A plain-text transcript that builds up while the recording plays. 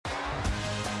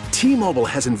T-Mobile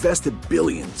has invested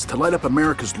billions to light up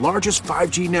America's largest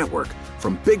 5G network,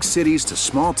 from big cities to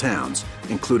small towns,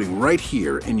 including right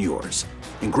here in yours.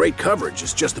 And great coverage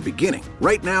is just the beginning.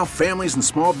 Right now, families and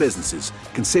small businesses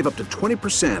can save up to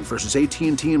 20% versus AT&T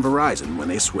and Verizon when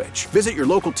they switch. Visit your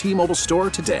local T-Mobile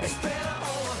store today.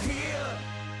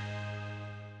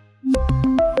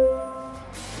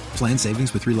 Plan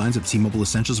savings with 3 lines of T-Mobile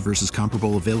Essentials versus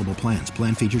comparable available plans.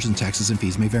 Plan features and taxes and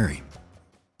fees may vary.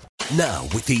 Now,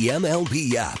 with the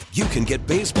MLB app, you can get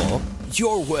baseball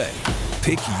your way.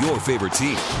 Pick your favorite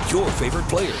team, your favorite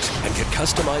players, and get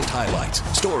customized highlights,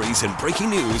 stories, and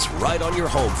breaking news right on your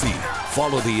home feed.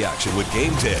 Follow the action with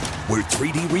Game Day, where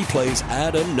 3D replays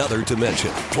add another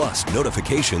dimension. Plus,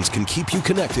 notifications can keep you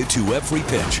connected to every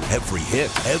pitch, every hit,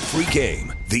 every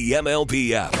game. The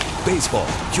MLB app. Baseball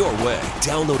your way.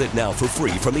 Download it now for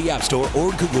free from the App Store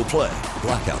or Google Play.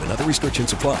 Blackout and other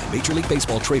restrictions apply. Major League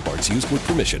Baseball trademarks used with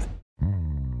permission.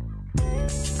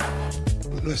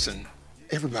 Listen,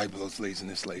 everybody blows leads in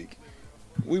this league.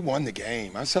 We won the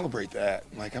game. I celebrate that.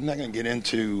 Like, I'm not going to get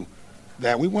into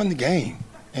that. We won the game,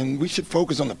 and we should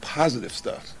focus on the positive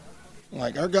stuff.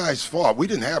 Like, our guys fought. We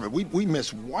didn't have it. We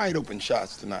missed wide open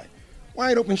shots tonight.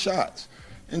 Wide open shots.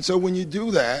 And so when you do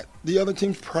that, the other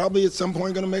team's probably at some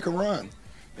point going to make a run.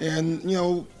 And, you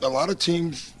know, a lot of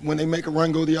teams, when they make a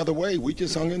run, go the other way. We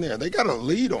just hung in there. They got a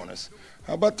lead on us.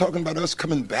 How about talking about us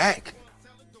coming back?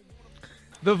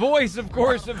 The voice, of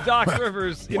course, of Doc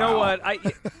Rivers. You know what?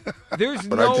 There's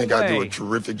but no way. I think I do a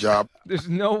terrific job. There's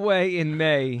no way in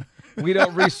May we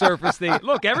don't resurface the.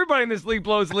 Look, everybody in this league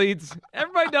blows leads.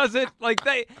 Everybody does it. Like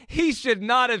he should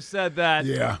not have said that.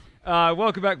 Yeah.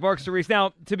 Welcome back, Mark Cerise.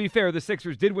 Now, to be fair, the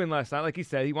Sixers did win last night. Like he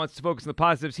said, he wants to focus on the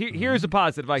positives. Here's a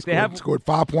positive. Like they have scored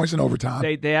 5 points in overtime.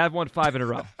 They have won 5 in a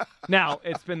row. Now,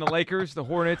 it's been the Lakers, the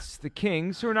Hornets, the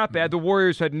Kings, who are not bad. The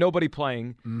Warriors had nobody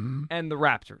playing, and the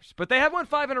Raptors. But they have won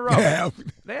 5 in a row. Yeah.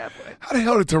 They have. How the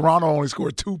hell did Toronto only score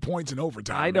 2 points in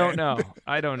overtime? I don't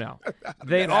know.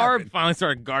 They are finally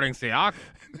started guarding Siakam.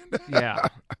 Yeah.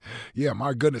 Yeah,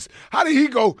 my goodness. How did he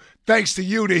go, thanks to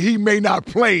you, that he may not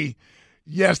play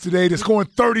yesterday to scoring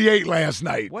 38 last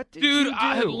night? What did Dude,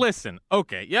 you do? Listen,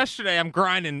 okay, yesterday I'm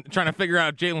grinding, trying to figure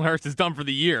out if Jalen Hurts is done for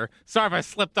the year. Sorry if I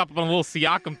slipped up on a little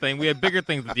Siakam thing. We had bigger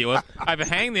things to deal with. I have a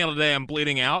hangnail today. I'm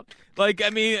bleeding out. Like, I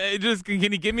mean,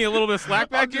 can you give me a little bit of slack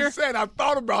back here? I'm just saying, I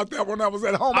thought about that when I was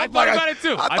at home. I thought about it,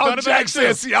 too. I thought Jack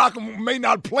said Siakam may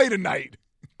not play tonight.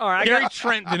 All right, Gary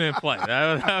Trent didn't play.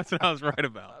 That's what I was right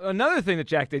about. Another thing that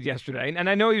Jack did yesterday, and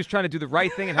I know he was trying to do the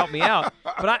right thing and help me out,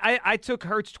 but I took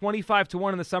Hurts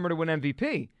 25-1 in the summer to win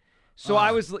MVP. So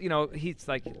I was, he's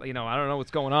like, I don't know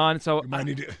what's going on. So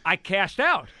I cashed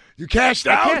out. You cashed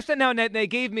out? I cashed out now, and they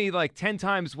gave me like 10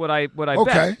 times what I bet.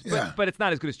 Okay, yeah. But it's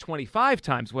not as good as 25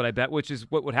 times what I bet, which is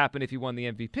what would happen if he won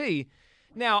the MVP.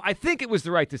 Now, I think it was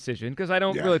the right decision because I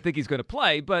don't really think he's going to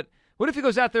play, but what if he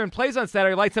goes out there and plays on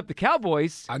Saturday, lights up the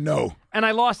Cowboys? I know. And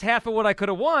I lost half of what I could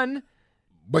have won.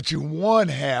 But you won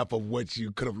half of what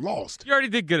you could have lost. You already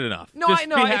did good enough. No, just I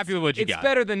know. Be happy with what you got. It's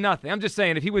better than nothing. I'm just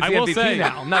saying, if he wins the will MVP say,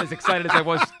 now, I'm not as excited as I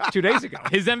was 2 days ago.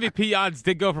 His MVP odds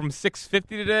did go from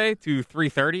 650 today to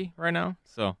 330 right now.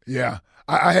 So yeah,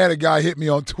 I had a guy hit me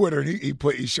on Twitter, and he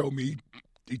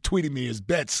tweeted me his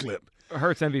bet slip.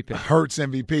 Hurts MVP. Hurts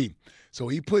MVP. So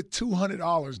he put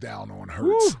 $200 down on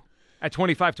Hurts. Woo. At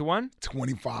 25-1?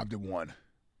 25-1.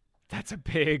 That's a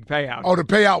big payout. Oh, the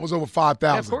payout was over $5,000.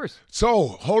 Yeah, of course. So,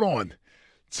 hold on.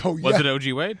 So was it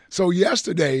OG Wade? So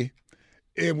yesterday,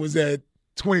 it was at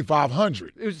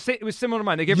 2,500. It was similar to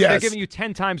mine. They're giving you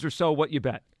 10 times or so what you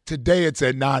bet. Today it's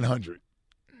at 900.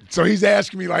 So he's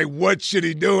asking me, like, what should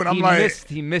he do? And I'm he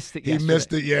missed it yesterday. He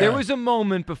missed it, yeah. There was a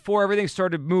moment before everything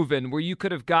started moving where you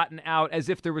could have gotten out as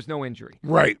if there was no injury.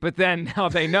 Right. But then now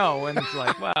they know, and it's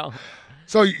like, well.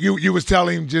 So you was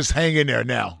telling him just hang in there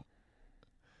now.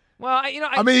 Well,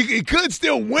 I mean, he could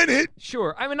still win it.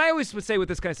 Sure. I mean, I always would say with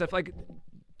this kind of stuff, like,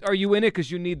 are you in it because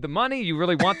you need the money? You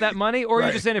really want that money? Or are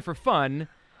you just in it for fun?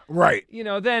 Right.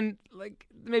 Then, like,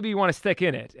 maybe you want to stick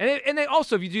in it. And then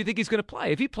also, if you think he's going to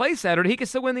play. If he plays Saturday, he can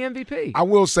still win the MVP. I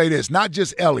will say this, not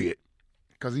just Elliott,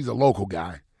 because he's a local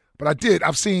guy, but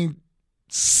I've seen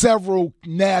several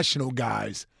national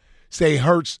guys say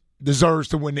Hurts deserves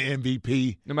to win the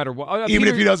MVP. No matter what. Even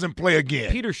if he doesn't play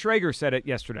again. Peter Schrager said it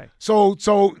yesterday. So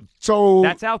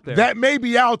that's out there. That may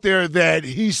be out there that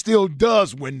he still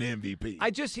does win the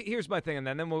MVP. Here's my thing, and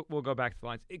then we'll go back to the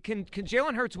lines. Can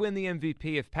Jalen Hurts win the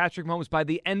MVP if Patrick Mahomes by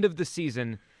the end of the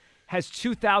season has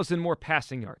 2,000 more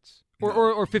passing yards?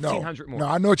 or 1,500 more. No,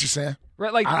 I know what you're saying.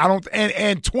 Right, like I don't,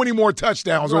 and 20 more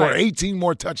touchdowns or 18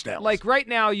 more touchdowns. Like right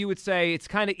now, you would say it's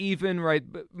kind of even, right?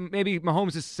 Maybe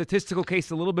Mahomes' statistical case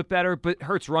a little bit better, but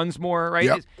Hurts runs more, right?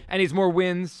 Yep. And he's more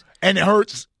wins. And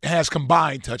Hurts has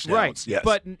combined touchdowns. Right. Yes.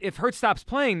 But if Hurts stops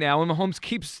playing now and Mahomes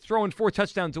keeps throwing 4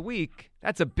 touchdowns a week,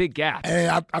 that's a big gap.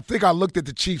 And I think I looked at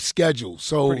the Chiefs' schedule.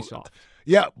 So pretty soft.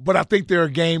 Yeah, but I think there are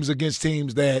games against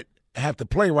teams that have to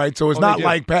play, right? So it's not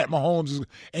like Pat Mahomes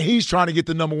and he's trying to get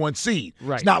the number 1 seed.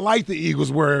 Right. It's not like the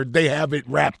Eagles where they have it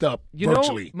wrapped up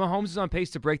virtually. Know Mahomes is on pace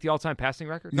to break the all-time passing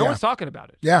record? No one's talking about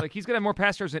it. Yeah. Like he's going to have more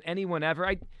pass yards than anyone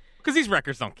ever. Because these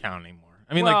records don't count anymore.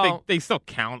 I mean, they still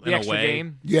count in a way.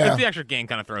 Game? Yeah. But the extra game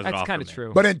kind of throws it off. That's kind of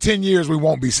true. But in 10 years, we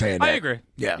won't be saying that. I agree.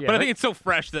 Yeah. But I think it's so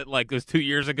fresh that, like, it was 2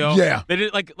 years ago. Yeah. They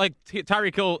did, like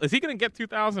Tyreek Hill, is he going to get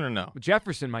 2,000 or no?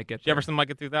 Jefferson might get there. Jefferson might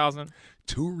get 2,000.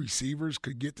 2 receivers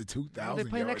could get to 2,000 They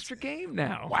play an yards. extra game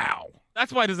now. Wow.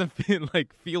 That's why it doesn't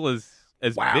feel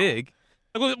as Wow. big.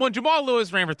 Like, when Jamal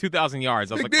Lewis ran for 2,000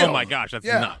 yards, I was Big like, deal. oh, my gosh, that's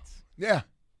Yeah. nuts. Yeah.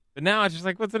 But now it's just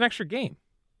like, what's an extra game?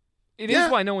 It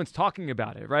is why no one's talking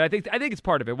about it, right? I think it's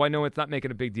part of it, why no one's not making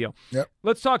a big deal. Yep.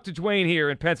 Let's talk to Dwayne here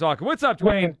in Pensacola. What's up,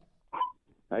 Dwayne?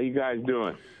 How you guys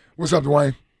doing? What's up,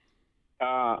 Dwayne?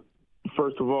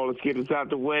 First of all, let's get this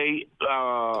out the way.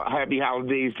 Happy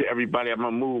holidays to everybody. I'm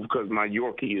going to move because my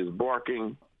Yorkie is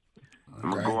barking. I'm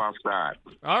going to go outside.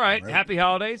 All right. Happy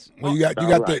holidays. Well, you got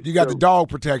the dog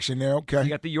protection there. Okay. You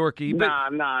got the Yorkie.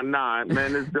 But... Nah,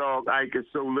 man. This dog Ike is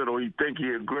so little. He think he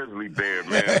a grizzly bear,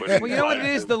 man. But well, you know what it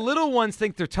is? The little ones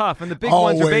think they're tough, and the big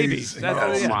ones are babies.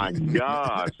 Oh my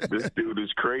gosh, this dude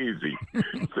is crazy.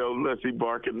 So he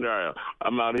barking now.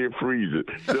 I'm out here freezing.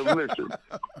 So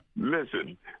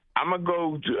listen. I'm a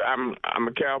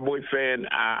Cowboy fan.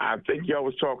 I think y'all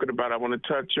was talking about. I want to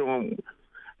touch on.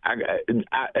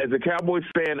 As a Cowboys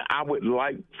fan, I would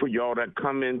like for y'all to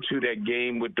come into that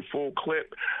game with the full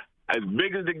clip. As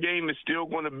big as the game is still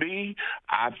going to be,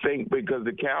 I think because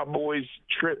the Cowboys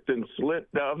tripped and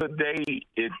slipped the other day,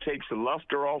 it takes the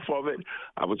luster off of it.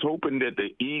 I was hoping that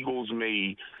the Eagles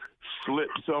may slip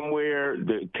somewhere.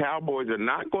 The Cowboys are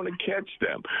not going to catch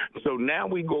them. So now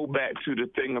we go back to the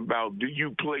thing about, do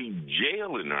you play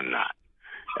Jalen or not?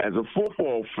 As a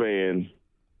football fan,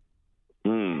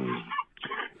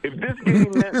 if this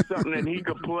game meant something and he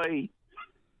could play,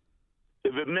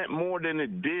 if it meant more than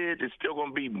it did, it's still going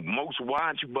to be most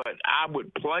watched, but I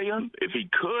would play him if he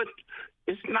could.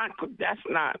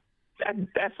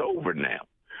 That's over now.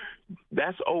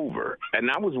 That's over.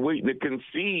 And I was waiting to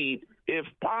concede if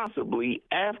possibly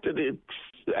after the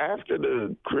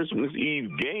Christmas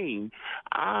Eve game.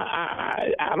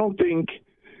 I don't think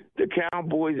the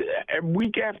Cowboys,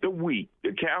 week after week,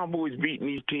 the Cowboys beating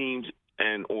these teams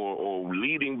or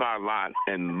leading by a lot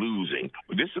and losing.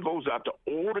 This goes out to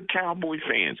all the Cowboy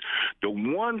fans. The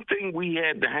one thing we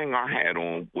had to hang our hat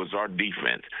on was our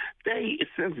defense.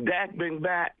 Since Dak been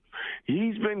back,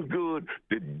 he's been good.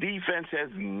 The defense has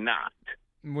not.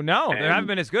 Well, no, they haven't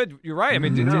been as good. You're right. I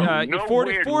mean,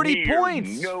 40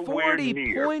 points.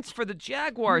 40 points for the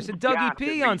Jaguars and Dougie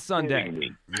P on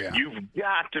Sunday. Yeah. You've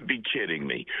got to be kidding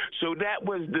me. So that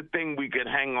was the thing we could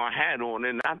hang our hat on,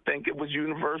 and I think it was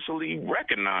universally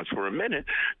recognized for a minute.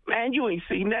 Man, you ain't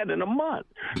seen that in a month.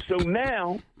 So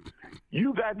now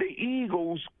you got the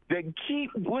Eagles that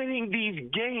keep winning these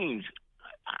games.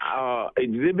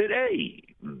 Exhibit A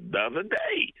the other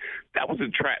day. That was a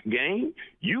trap game.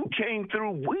 You came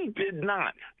through. We did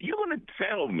not. You're going to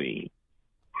tell me.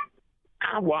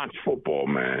 I watch football,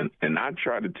 man, and I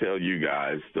try to tell you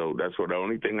guys, so that's the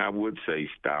only thing I would say,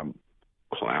 stop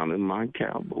clowning my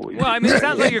Cowboys. Well, I mean, it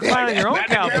sounds like you're clowning your own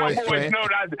Cowboys. No,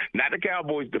 not the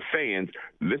Cowboys, the fans.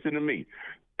 Listen to me.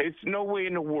 It's no way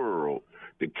in the world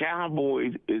the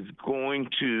Cowboys is going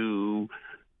to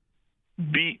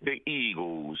beat the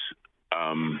Eagles.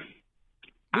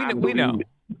 We know.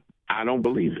 I don't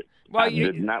believe it. Well,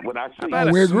 not what I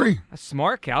see. We agree. A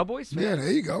smart Cowboys fan? Yeah,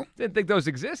 there you go. Didn't think those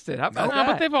existed. How about that?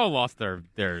 But they've all lost their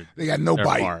They got no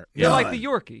bite. Part. They're like the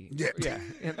Yorkie. Yeah.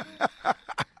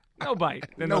 No bite.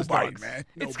 No bite, man.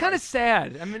 It's kind of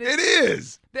sad. I mean, it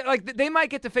is. They might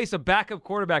get to face a backup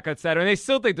quarterback on Saturday, and they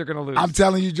still think they're going to lose. I'm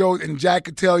telling you, Joe, and Jack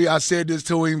could tell you, I said this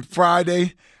to him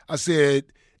Friday. I said,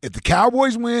 if the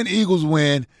Cowboys win, Eagles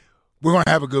win, we're going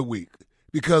to have a good week.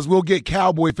 Because we'll get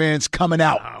Cowboy fans coming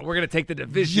out. We're going to take the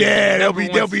division. Yeah,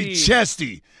 they'll be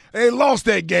chesty. They lost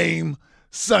that game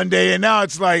Sunday, and now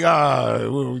it's like,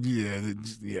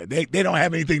 they don't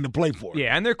have anything to play for.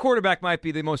 Yeah, and their quarterback might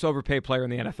be the most overpaid player in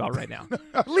the NFL right now.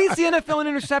 Leads the NFL in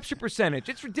interception percentage.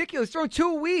 It's ridiculous. Throwing 2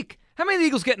 a week. How many of the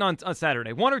Eagles getting on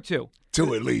Saturday? 1 or 2?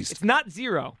 2 at least. It's not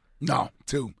 0. No,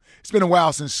 2. It's been a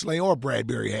while since Slay or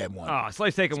Bradbury had one. Oh,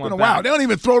 Slay's taking one back. It's been a back. while. They don't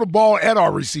even throw the ball at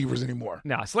our receivers anymore.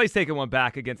 No, Slay's taking one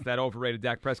back against that overrated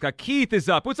Dak Prescott. Keith is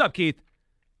up. What's up, Keith?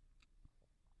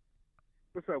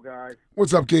 What's up, guys?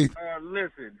 What's up, Keith?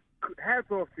 Listen, hats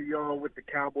off to y'all with the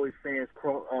Cowboys fans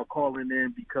calling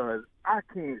in because I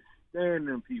can't stand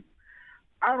them people.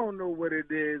 I don't know what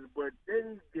it is, but they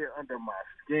get under my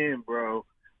skin, bro.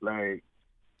 Like,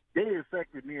 they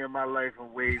affected me in my life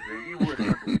in ways that you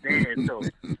wouldn't understand. So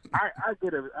I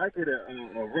get a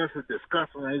rush of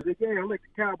disgust when I say, yeah, I like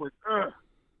the Cowboys.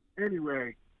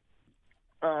 Anyway,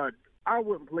 I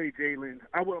wouldn't play Jalen.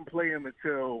 I wouldn't play him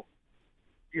until,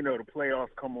 the playoffs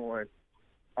come on.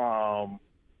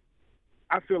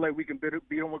 I feel like we can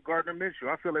beat him with Gardner Minshew.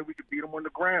 I feel like we can beat him on the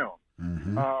ground.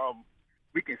 Mm-hmm.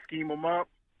 We can scheme him up.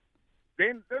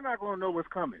 They're not going to know what's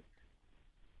coming.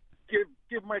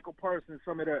 Give Michael Parsons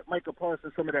some of that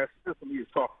system he was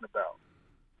talking about.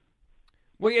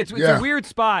 Well, it's a weird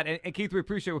spot, and Keith, we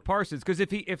appreciate with Parsons because if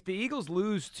the Eagles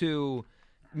lose to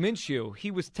Minshew,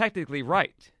 he was technically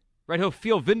right. Right, he'll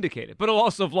feel vindicated, but he'll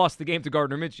also have lost the game to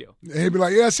Gardner Minshew. He'll be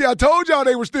like, "Yeah, see, I told y'all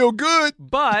they were still good."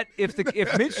 But if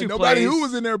Minshew nobody plays, who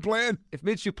was in there playing, if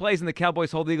Minshew plays and the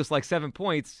Cowboys hold the Eagles like 7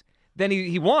 points, then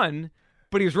he won,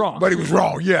 but he was wrong. But he was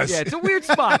wrong. Yes. Yeah, it's a weird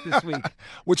spot this week.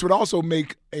 Which would also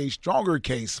make a stronger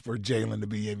case for Jalen to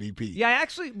be MVP. Yeah, I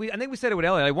think we said it with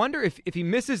Elliott. I wonder if he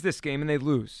misses this game and they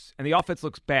lose and the offense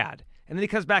looks bad. And then he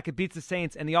comes back and beats the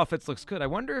Saints, and the offense looks good. I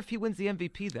wonder if he wins the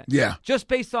MVP then. Yeah. Just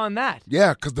based on that.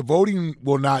 Yeah, because the voting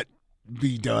will not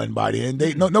be done by the end.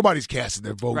 Nobody's casting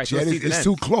their votes yet. It's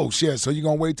too close. Yeah, so you're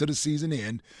going to wait till the season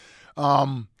end.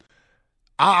 I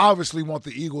obviously want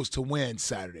the Eagles to win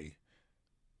Saturday.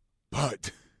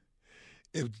 But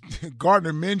if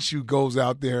Gardner Minshew goes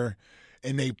out there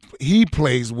and he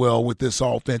plays well with this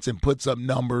offense and puts up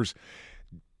numbers,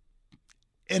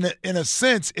 in a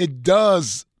sense, it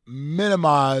does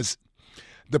minimize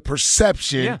the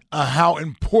perception of how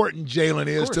important Jalen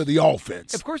is to the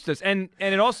offense. Of course it does. And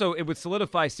it would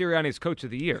solidify Sirianni as coach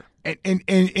of the year. And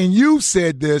you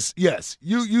said this, yes,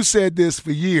 you said this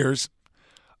for years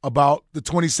about the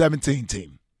 2017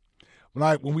 team.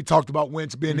 When we talked about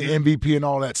Wentz being the MVP and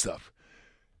all that stuff.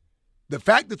 The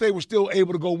fact that they were still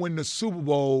able to go win the Super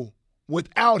Bowl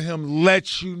without him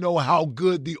lets you know how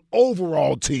good the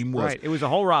overall team was. Right, it was a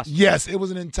whole roster. Yes, it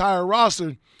was an entire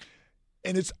roster.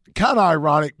 And it's kind of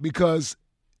ironic because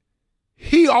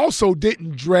he also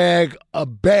didn't drag a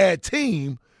bad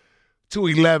team to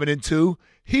 11-2.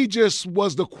 He just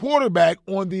was the quarterback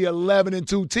on the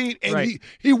 11-2 team, and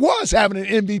he was having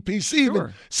an MVP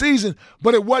season,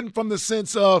 but it wasn't from the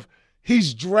sense of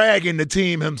he's dragging the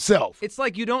team himself. It's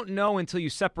like you don't know until you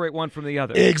separate one from the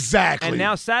other. Exactly. And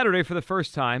now Saturday for the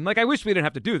first time, I wish we didn't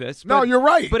have to do this. No, you're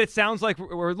right. But it sounds like,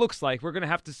 or it looks like, we're going to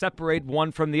have to separate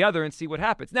one from the other and see what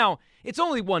happens. Now, it's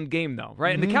only one game, though,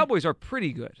 right? And the Cowboys are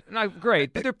pretty good. Not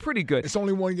great, but they're pretty good. It's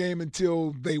only one game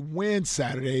until they win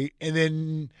Saturday, and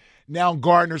then now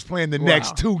Gardner's playing the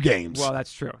next 2 games. Well,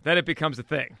 that's true. Then it becomes a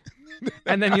thing.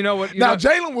 And then you know what? Now,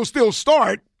 Jalen will still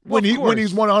start when he's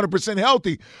 100%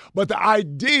 healthy. But the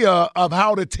idea of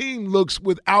how the team looks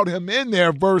without him in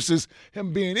there versus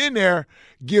him being in there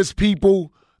gives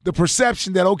people the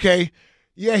perception that, okay,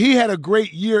 yeah, he had a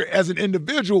great year as an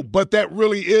individual, but that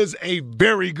really is a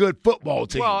very good football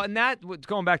team. Well, and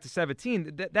going back to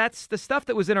 17, that's the stuff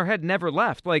that was in our head never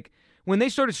left. Like, when they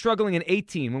started struggling in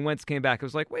 18 when Wentz came back, it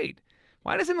was like, wait,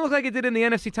 why doesn't it look like it did in the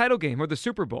NFC title game or the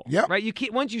Super Bowl? Yep. Right? You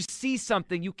can't, once you see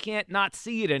something, you can't not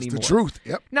see it anymore. It's the truth.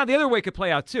 Yep. Now, the other way could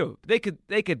play out, too. They could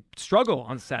struggle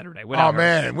on Saturday. Oh,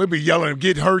 man. We'd be yelling,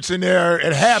 get Hurts in there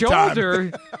at halftime.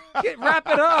 Shoulder. Wrap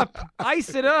it up.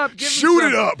 Ice it up. Shoot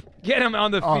it up. Get him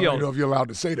on the field. I don't know if you're allowed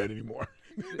to say that anymore.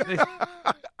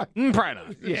 Probably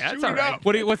not. Yeah, that's all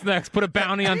right. What's next? Put a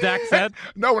bounty on Dak's head?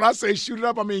 No, when I say shoot it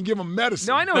up, I mean give him medicine.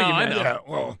 No, I know. I know. Yeah,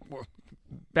 well,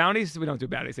 bounties? We don't do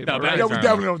bounties anymore. No, right? Yeah, we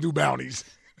definitely don't do bounties.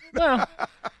 Well,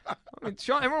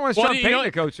 everyone wants Sean Payton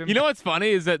to coach him. You know what's funny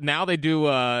is that now they do.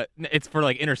 It's for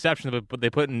like interceptions, but they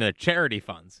put in the charity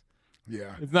funds.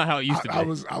 Yeah, it's not how it used to be.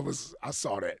 I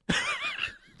saw that.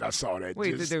 I saw that.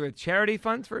 Wait, there were charity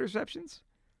funds for interceptions?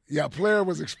 Yeah, a player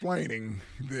was explaining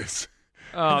this.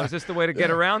 Oh, is this the way to get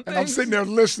around things? And I'm sitting there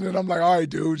listening. I'm like, all right,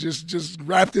 dude, just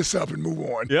wrap this up and move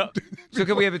on. Yep. So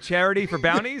can we have a charity for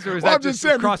bounties, or is well, that I'm just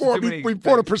saying before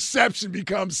the perception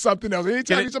becomes something else.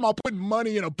 Anytime you're talking about putting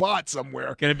money in a pot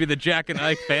somewhere. Can it be the Jack and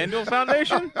Ike FanDuel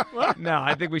Foundation? No,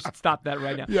 I think we should stop that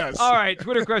right now. Yes. All right,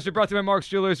 Twitter question brought to you by Mark's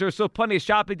Jewelers. There are still plenty of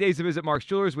shopping days to visit Mark's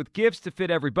Jewelers with gifts to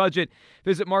fit every budget.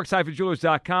 Visit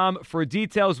marks-jewelers.com for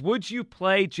details. Would you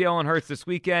play Jalen Hurts this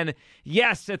weekend?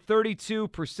 Yes at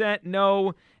 32%, no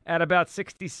low at about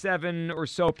 67 or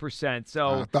so percent.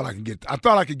 So I thought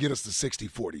I could get us to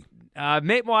 60-40.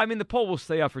 Well, I mean, the poll will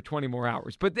stay up for 20 more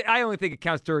hours, but I only think it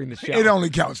counts during the show. It only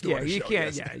counts during the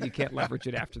show. You can't leverage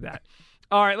it after that.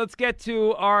 All right, let's get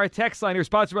to our text line here,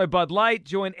 sponsored by Bud Light.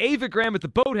 Join Ava Graham at the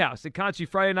Boathouse at Conchi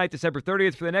Friday night, December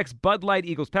 30th for the next Bud Light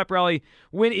Eagles pep rally.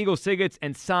 Win Eagles tickets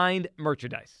and signed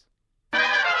merchandise.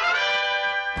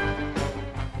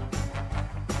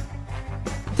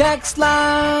 Text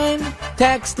line,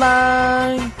 text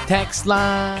line, text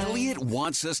line. Elliot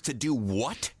wants us to do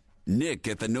what? Nick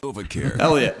at the NovaCare.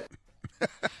 Elliot. Oh,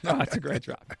 that's a great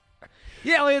drop.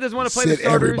 Yeah, Elliot doesn't want to play the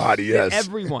starters. Everybody, yes.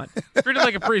 Everyone. Treat it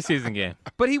like a preseason game.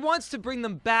 But he wants to bring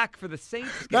them back for the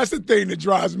Saints game. That's the thing that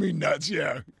drives me nuts,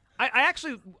 yeah.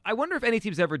 I wonder if any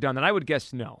team's ever done that. I would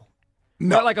guess no.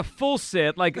 No. But like a full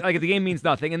sit, like the game means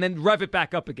nothing, and then rev it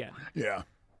back up again. Yeah.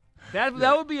 That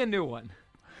would be a new one.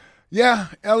 Yeah,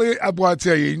 Elliot, I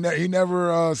tell you, he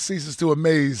never ceases to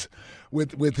amaze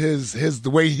with his the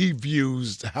way he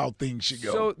views how things should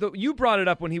go. So you brought it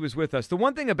up when he was with us. The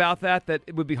one thing about that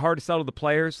it would be hard to settle the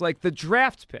players, like the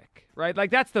draft pick, right?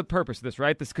 Like that's the purpose of this,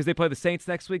 right? This because they play the Saints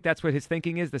next week. That's what his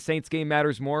thinking is. The Saints game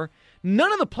matters more.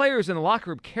 None of the players in the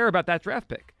locker room care about that draft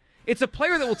pick. It's a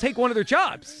player that will take one of their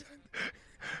jobs.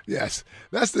 Yes,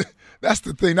 that's the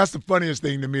thing. That's the funniest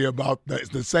thing to me about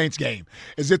the Saints game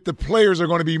is that the players are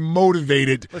going to be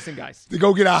motivated. Listen, guys, to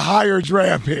go get a higher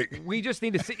draft pick. We just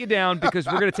need to sit you down because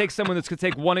we're going to take someone that's going to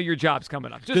take one of your jobs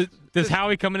coming up. Does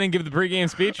Howie come in and give the pregame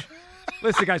speech?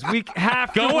 Listen, guys, we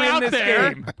have to go win out this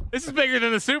there. game. This is bigger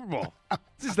than the Super Bowl.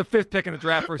 This is the 5th pick in the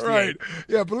draft versus right. the 8th.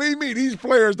 Yeah, believe me, these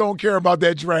players don't care about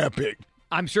that draft pick.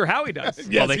 I'm sure Howie does.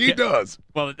 Yes, he does.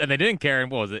 Well, and they didn't care.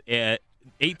 What was it?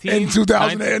 18? In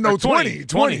 2020.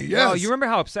 20, yes. Well, you remember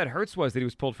how upset Hurts was that he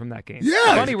was pulled from that game?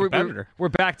 Yeah. Funny, we're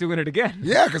back doing it again.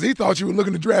 Yeah, because he thought you were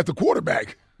looking to draft a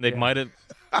quarterback. They might have.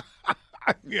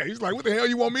 Yeah, he's like, what the hell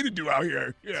you want me to do out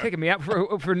here? Yeah. Taking me out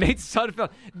for Nate Sudfeld.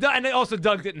 And also,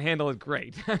 Doug didn't handle it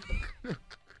great.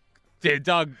 Dude,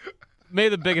 Doug made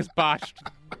the biggest botched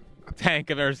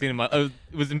tank I've ever seen in my life.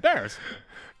 It was embarrassing.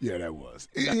 Yeah, that was.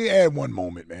 He had one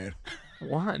moment, man.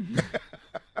 One.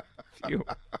 Few.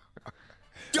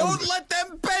 Don't let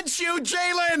them bench you,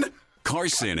 Jalen!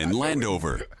 Carson and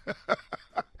Landover.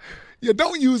 Yeah,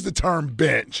 don't use the term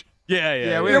bench.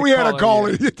 Yeah. We had a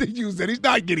caller to use that. He's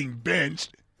not getting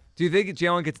benched. Do you think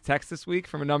Jalen gets a text this week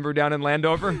from a number down in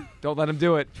Landover? Don't let him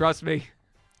do it. Trust me.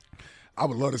 I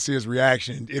would love to see his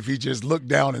reaction if he just looked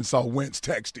down and saw Wentz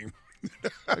texting.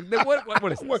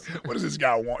 What is this? What does this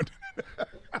guy want?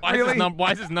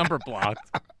 Why is his number blocked?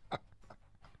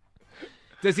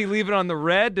 Does he leave it on the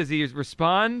red? Does he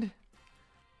respond?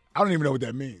 I don't even know what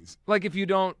that means. Like if you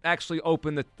don't actually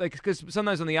open because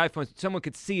sometimes on the iPhone, someone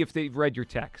could see if they've read your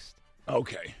text.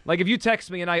 Okay. Like if you text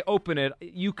me and I open it,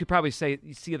 you could probably see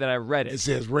that I read it. It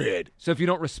says read. So if you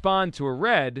don't respond to a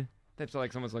read, that's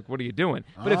like someone's like, what are you doing?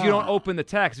 But if you don't open the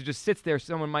text, it just sits there.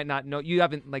 Someone might not know. You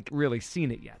haven't really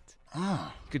seen it yet.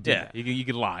 Oh. You could do that. You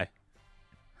could lie.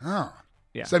 Oh.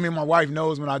 Yeah. So I mean, my wife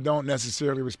knows when I don't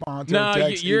necessarily respond to a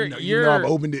text. You know I've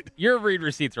opened it. Your read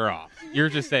receipts are off. You're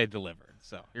just saying delivered,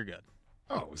 so you're good.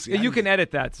 Oh, see, you can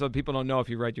edit that so people don't know if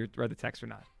you read the text or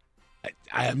not.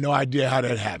 I have no idea how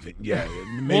that happened. Yeah,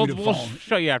 maybe we'll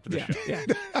show you after the show. Yeah.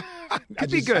 I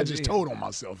just told on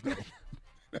myself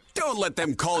though. Don't let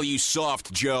them call you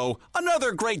soft, Joe.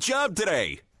 Another great job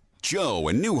today. Joe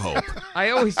and New Hope.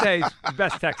 I always say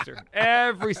best texter.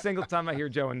 Every single time I hear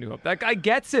Joe and New Hope. That guy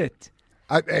gets it.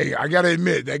 I got to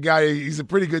admit, that guy, he's a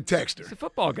pretty good texter. He's a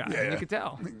football guy. Yeah. You can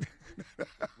tell.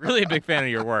 Really a big fan of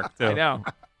your work, too. I know.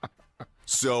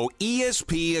 So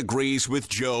ESP agrees with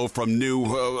Joe from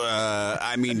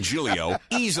Giglio.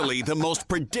 Easily the most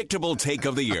predictable take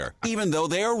of the year, even though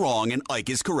they are wrong and Ike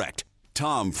is correct.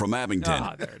 Tom from Abington.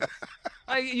 Ah, there it is.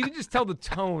 You can just tell the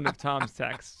tone of Tom's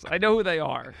texts. I know who they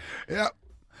are. Yep.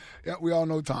 Yeah, we all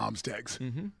know Tom's texts.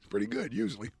 Mm-hmm. It's pretty good,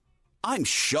 usually. I'm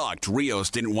shocked Rios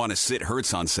didn't want to sit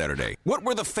Hurts on Saturday. What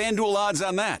were the FanDuel odds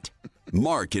on that?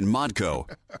 Mark in Modco.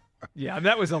 Yeah,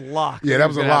 that was a lock. Yeah, that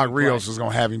was a lock. Rios was going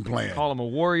to have him playing. Call him a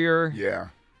warrior. Yeah.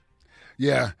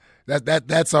 Yeah,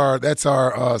 that's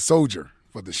our soldier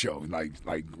for the show.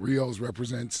 Like Rios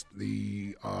represents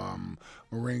the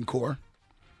Marine Corps.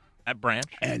 At Branch.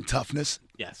 And toughness.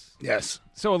 Yes.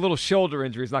 So a little shoulder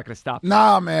injury is not going to stop.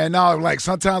 Nah, man. No, like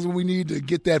sometimes when we need to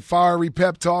get that fiery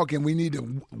pep talk and we need to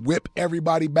whip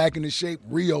everybody back into shape,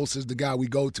 Rios is the guy we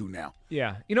go to now.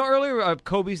 Yeah. Earlier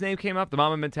Kobe's name came up, the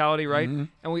Mamba mentality, right? Mm-hmm.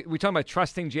 And we talking about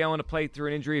trusting Jalen to play through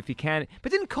an injury if he can.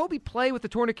 But didn't Kobe play with the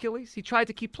torn Achilles? He tried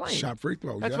to keep playing. Shot free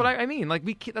throws. That's what I mean. Like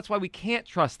that's why we can't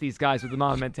trust these guys with the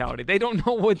Mamba mentality. They don't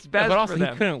know what's best but also for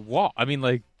them. He couldn't walk. I mean,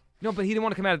 like. No, but he didn't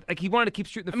want to come out. He wanted to keep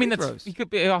shooting the free throws.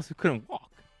 He also couldn't walk.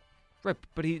 Right,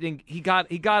 but he didn't. He got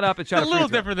up and shot a little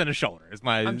different than a shoulder.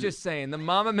 I'm just saying, the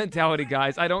Mamba mentality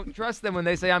guys. I don't trust them when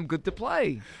they say I'm good to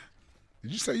play.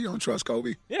 Did you say you don't trust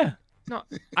Kobe? Yeah. No,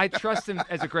 I trust him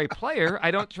as a great player. I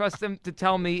don't trust him to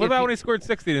tell me. What about when he scored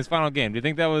 60 in his final game? Do you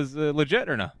think that was legit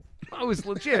or no? It was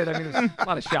legit. I mean, it was a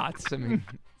lot of shots. I mean,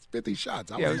 it's 50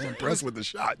 shots. I was impressed with the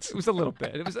shots. It was a little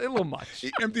bit. It was a little much.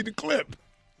 He emptied the clip.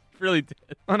 Really did.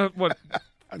 On a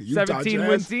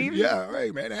 17-win team? Yeah,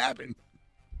 hey, man, it happened.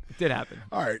 It did happen.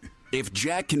 All right. If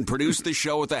Jack can produce the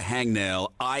show with a hangnail,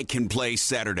 I can play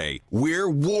Saturday. We're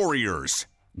Warriors.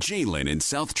 Jalen in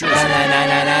South Jersey.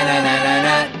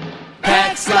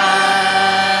 Text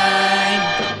line.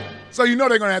 So they're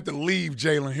going to have to leave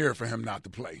Jalen here for him not to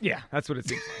play. Yeah, that's what it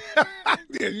seems like.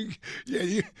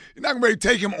 You're not going to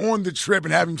take him on the trip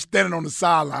and have him standing on the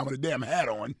sideline with a damn hat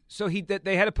on. So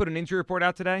they had to put an injury report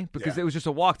out today because it was just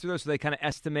a walkthrough, so they kind of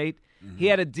estimate. Mm-hmm. He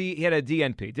had a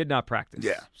DNP, did not practice.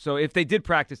 Yeah. So if they did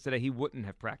practice today, he wouldn't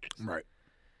have practiced. Right.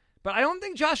 But I don't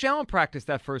think Josh Allen practiced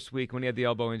that first week when he had the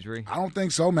elbow injury. I don't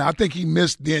think so, man. I think he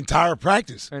missed the entire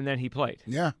practice. And then he played.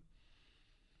 Yeah.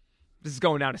 This is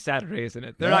going down to Saturday, isn't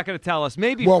it? They're not going to tell us.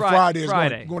 Maybe Friday.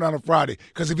 Friday. Going down to Friday.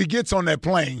 Because if he gets on that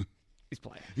plane, he's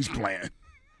playing. He's playing.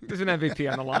 There's an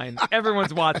MVP on the line.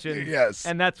 Everyone's watching. Yes.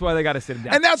 And that's why they got to sit him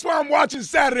down. And that's why I'm watching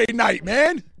Saturday night,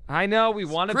 man. I know. We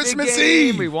want a Christmas big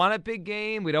game. Eve. We want a big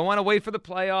game. We don't want to wait for the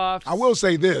playoffs. I will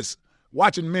say this.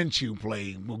 Watching Minshew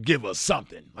play will give us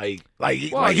something.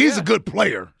 He's a good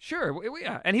player. Sure.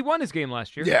 Yeah. And he won his game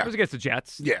last year. Yeah. It was against the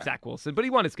Jets. Yeah. Zach Wilson. But he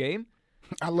won his game.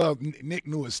 I love Nick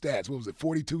knew his stats. What was it,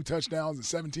 42 touchdowns and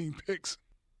 17 picks?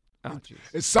 Oh, jeez.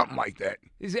 It's something like that.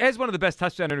 He has one of the best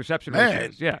interception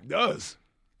ratios. Man, yeah. It does.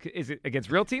 Is it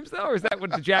against real teams, though, or is that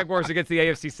what the Jaguars against the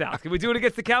AFC South? Can we do it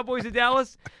against the Cowboys in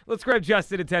Dallas? Let's grab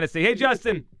Justin in Tennessee. Hey,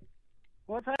 Justin.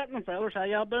 What's happening, fellas? How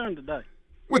y'all doing today?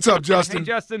 What's up, Justin? Hey,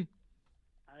 Justin.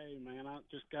 Hey, man, I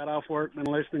just got off work, been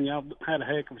listening. Y'all had a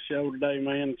heck of a show today,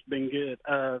 man. It's been good.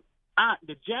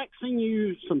 Did Jack send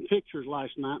you some pictures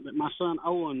last night that my son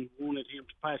Owen wanted him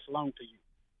to pass along to you?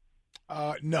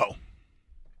 No.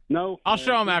 No? I'll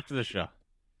show him after the show.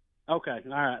 Okay,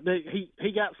 all right.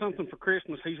 He got something for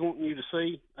Christmas he's wanting you to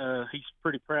see. He's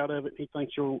pretty proud of it. He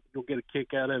thinks you'll get a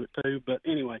kick out of it too. But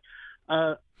anyway,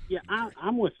 I'm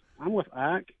with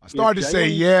Ike. I started to say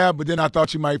yeah, but then I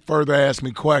thought you might further ask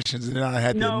me questions, and then I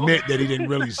had to admit that he didn't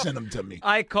really send them to me.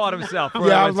 Ike caught himself.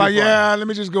 Yeah, I was like, let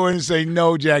me just go ahead and say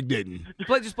no, Jack didn't.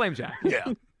 Just blame Jack.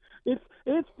 Yeah.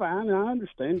 It's fine. I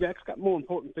understand. Jack's got more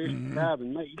important fish to fry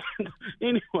than me.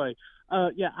 Anyway,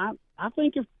 I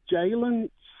think if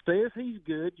Jalen says he's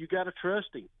good, you got to trust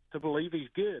him to believe he's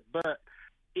good. But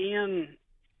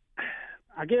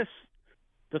I guess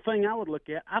the thing I would look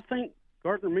at, I think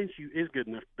Gardner Minshew is good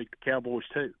enough to beat the Cowboys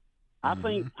too. I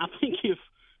think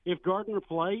if Gardner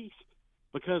plays,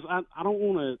 because I don't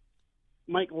want to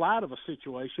make light of a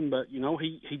situation, but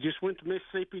he just went to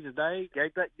Mississippi today,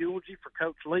 gave that eulogy for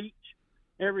Coach Leach.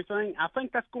 Everything. I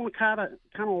think that's going to kind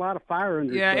of light a fire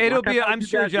under. Yeah, it'll be. I'm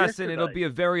sure, Justin, it'll be a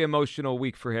very emotional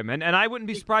week for him, and I wouldn't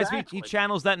be surprised if he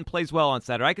channels that and plays well on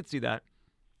Saturday. I could see that.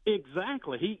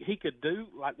 Exactly. He could do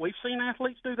like we've seen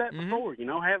athletes do that before.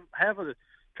 Have a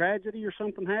tragedy or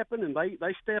something happen, and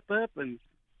they step up.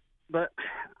 But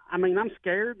I mean, I'm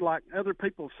scared. Like other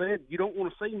people said, you don't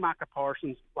want to see Micah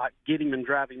Parsons get him and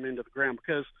drive him into the ground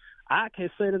because Ike has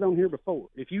said it on here before.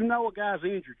 If you know a guy's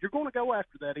injured, you're going to go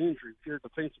after that injury if you're a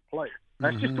defensive player.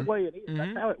 That's just the way it is.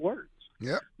 That's how it works.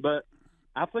 Yeah. But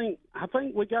I think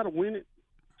we got to win it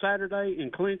Saturday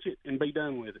and clinch it and be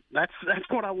done with it. That's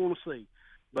what I want to see.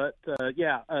 But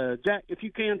Jack, if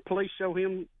you can, please show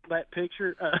him that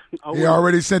picture. He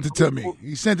already sent it to me.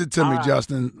 He sent it to me,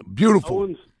 Justin.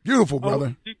 Beautiful, beautiful,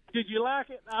 brother. Did you like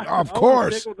it? Of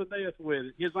course. Tickled to death with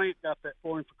it. His aunt got that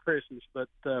for him for Christmas. But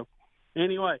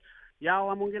anyway.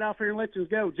 Y'all, I'm going to get off here and let you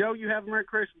go. Joe, you have a Merry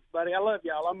Christmas, buddy. I love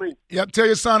y'all. I mean. Yep, tell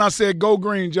your son I said go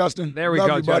green, Justin. There we love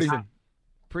go, you, buddy. Justin.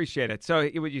 Appreciate it. So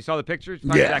you saw the pictures?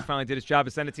 Yeah. Jack finally did his job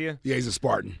and sent it to you? Yeah, he's a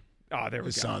Spartan. Oh, there we go.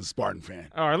 His son's a Spartan fan.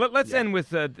 All right, let's end with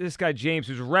this guy, James,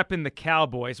 who's repping the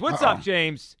Cowboys. What's up,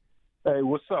 James? Hey,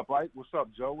 what's up, Ike? What's up,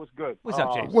 Joe? What's good? What's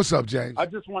up, James? What's up, James? I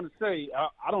just want to say,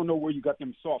 I don't know where you got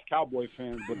them soft Cowboy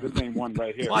fans, but this ain't one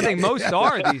right here. Well, I think most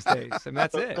are these days. I mean,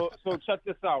 that's it. So check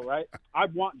this out, right? I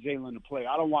want Jalen to play.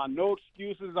 I don't want no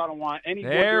excuses. I don't want any.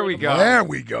 There we go. There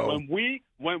we go. When we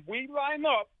line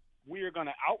up, we are going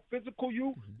to out-physical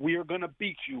you. We are going to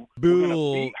beat you. Boo. We're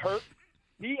going to beat Hurt.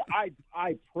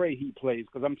 I pray he plays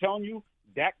because I'm telling you,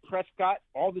 Dak Prescott,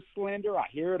 all the slander, I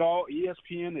hear it all.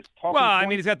 ESPN is talking. Well, I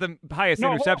mean, he's got the highest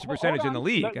interception percentage in the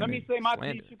league. Let me say my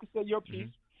piece. You can say your piece.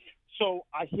 So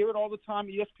I hear it all the time.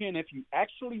 ESPN, if you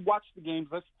actually watch the games,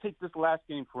 let's take this last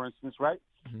game, for instance, right?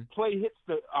 Play hits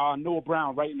the Noah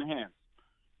Brown right in the hands.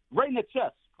 Right in the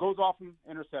chest. Goes off an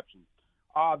interception.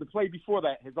 The play before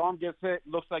that, his arm gets hit,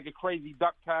 looks like a crazy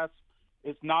duck pass.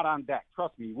 It's not on Dak.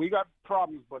 Trust me, we got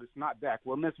problems, but it's not Dak.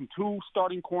 We're missing 2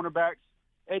 starting cornerbacks.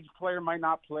 Edge player might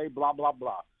not play, blah, blah,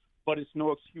 blah. But it's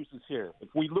no excuses here. If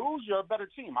we lose, you're a better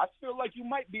team. I feel like you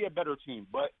might be a better team,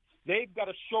 but they've got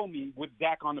to show me with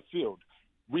Dak on the field.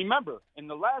 Remember, in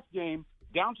the last game,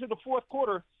 down to the fourth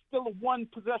quarter, still a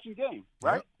one-possession game,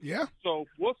 right? Yeah. So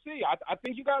we'll see. I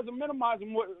think you guys are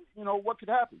minimizing what could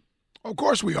happen. Of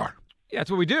course we are. Yeah, that's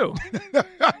what we do.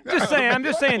 I'm just saying, I'm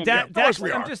just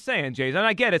saying, Jays, and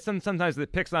I get it. Sometimes the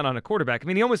pick's not on a quarterback. I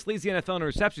mean, he almost leads the NFL in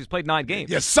receptions. He's played 9 games.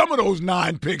 Yeah, some of those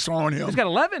 9 picks are on him. He's got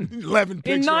 11. 11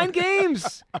 picks in 9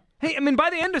 games. Hey, I mean, by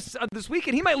the end of this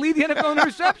weekend, he might lead the NFL in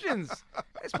receptions.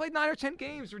 He's played 9 or 10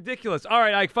 games. Ridiculous. All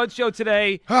right, Ike, fun show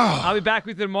today. I'll be back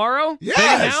with you tomorrow. Yes.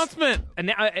 Big announcement.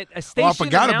 A station I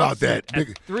forgot about that.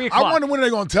 At 3 o'clock. I wonder when they're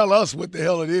going to tell us what the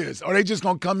hell it is. Are they just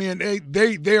going to come in?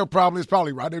 They're probably, it's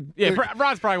probably right.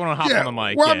 Rod's probably going to hop on the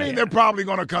mic. Well, I mean, they're probably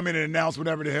going to come in and announce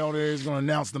whatever the hell it is going to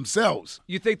announce themselves.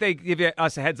 You think they give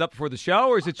us a heads up before the show,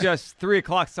 or is it just 3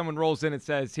 o'clock someone rolls in and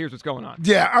says, here's what's going on?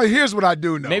 Yeah, here's what I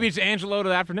do know. Maybe it's Angelo to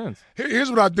the afternoons. Here's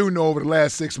what I do know over the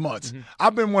last 6 months.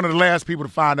 I've been one of the last people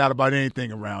to find out about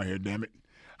anything around here, damn it.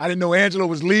 I didn't know Angelo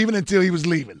was leaving until he was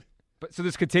leaving. But so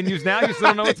this continues now? You still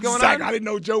don't know what's going on? I didn't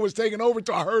know Joe was taking over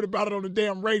until I heard about it on the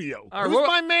damn radio. All right, who's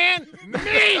my man?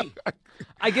 Me!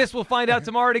 I guess we'll find out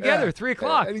tomorrow together, 3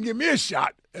 o'clock. They didn't give me a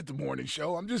shot at the morning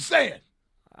show. I'm just saying.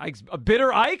 A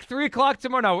bitter Ike, 3 o'clock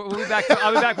tomorrow. No, we'll be back.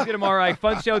 I'll be back with you tomorrow, Ike.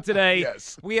 Fun show today.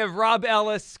 Yes. We have Rob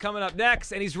Ellis coming up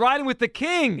next, and he's riding with the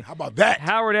king. How about that?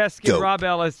 Howard Eskin, Rob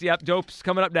Ellis. Yep, Dope's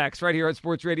coming up next right here on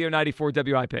Sports Radio 94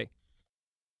 WIP.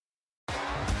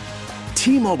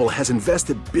 T-Mobile has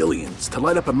invested billions to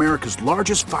light up America's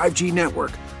largest 5G network,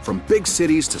 from big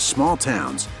cities to small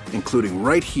towns, including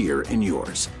right here in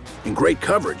yours. And great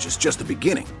coverage is just the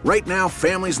beginning. Right now,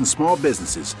 families and small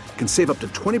businesses can save up to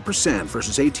 20%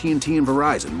 versus AT&T and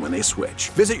Verizon when they switch.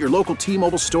 Visit your local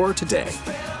T-Mobile store today.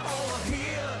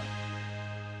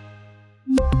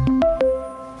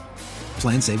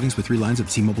 Plan savings with 3 lines of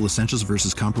T-Mobile Essentials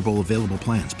versus comparable available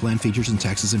plans. Plan features and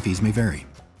taxes and fees may vary.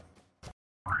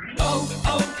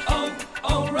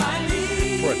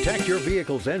 Protect your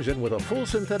vehicle's engine with a full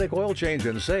synthetic oil change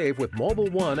and save with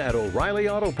Mobil 1 at O'Reilly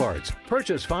Auto Parts.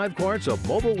 Purchase 5 quarts of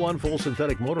Mobil 1 full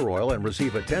synthetic motor oil and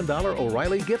receive a $10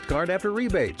 O'Reilly gift card after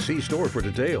rebate. See store for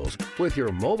details. With your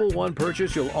Mobil 1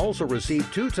 purchase, you'll also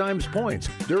receive 2 times points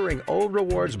during O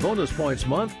Rewards Bonus Points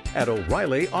Month at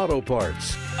O'Reilly Auto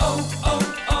Parts.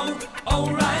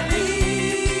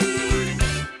 O'Reilly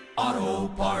Auto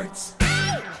Parts.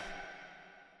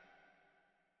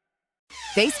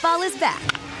 Baseball is back,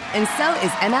 and so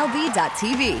is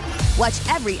MLB.tv.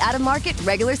 Watch every out-of-market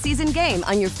regular season game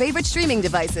on your favorite streaming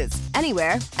devices,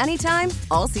 anywhere, anytime,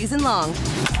 all season long.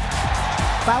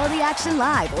 Follow the action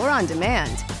live or on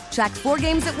demand. Track 4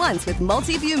 games at once with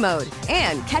multi-view mode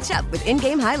and catch up with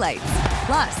in-game highlights.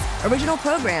 Plus, original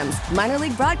programs, minor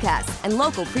league broadcasts, and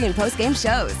local pre- and post-game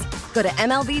shows. Go to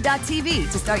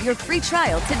MLB.tv to start your free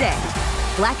trial today.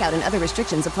 Blackout and other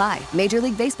restrictions apply. Major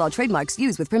League Baseball trademarks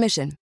used with permission.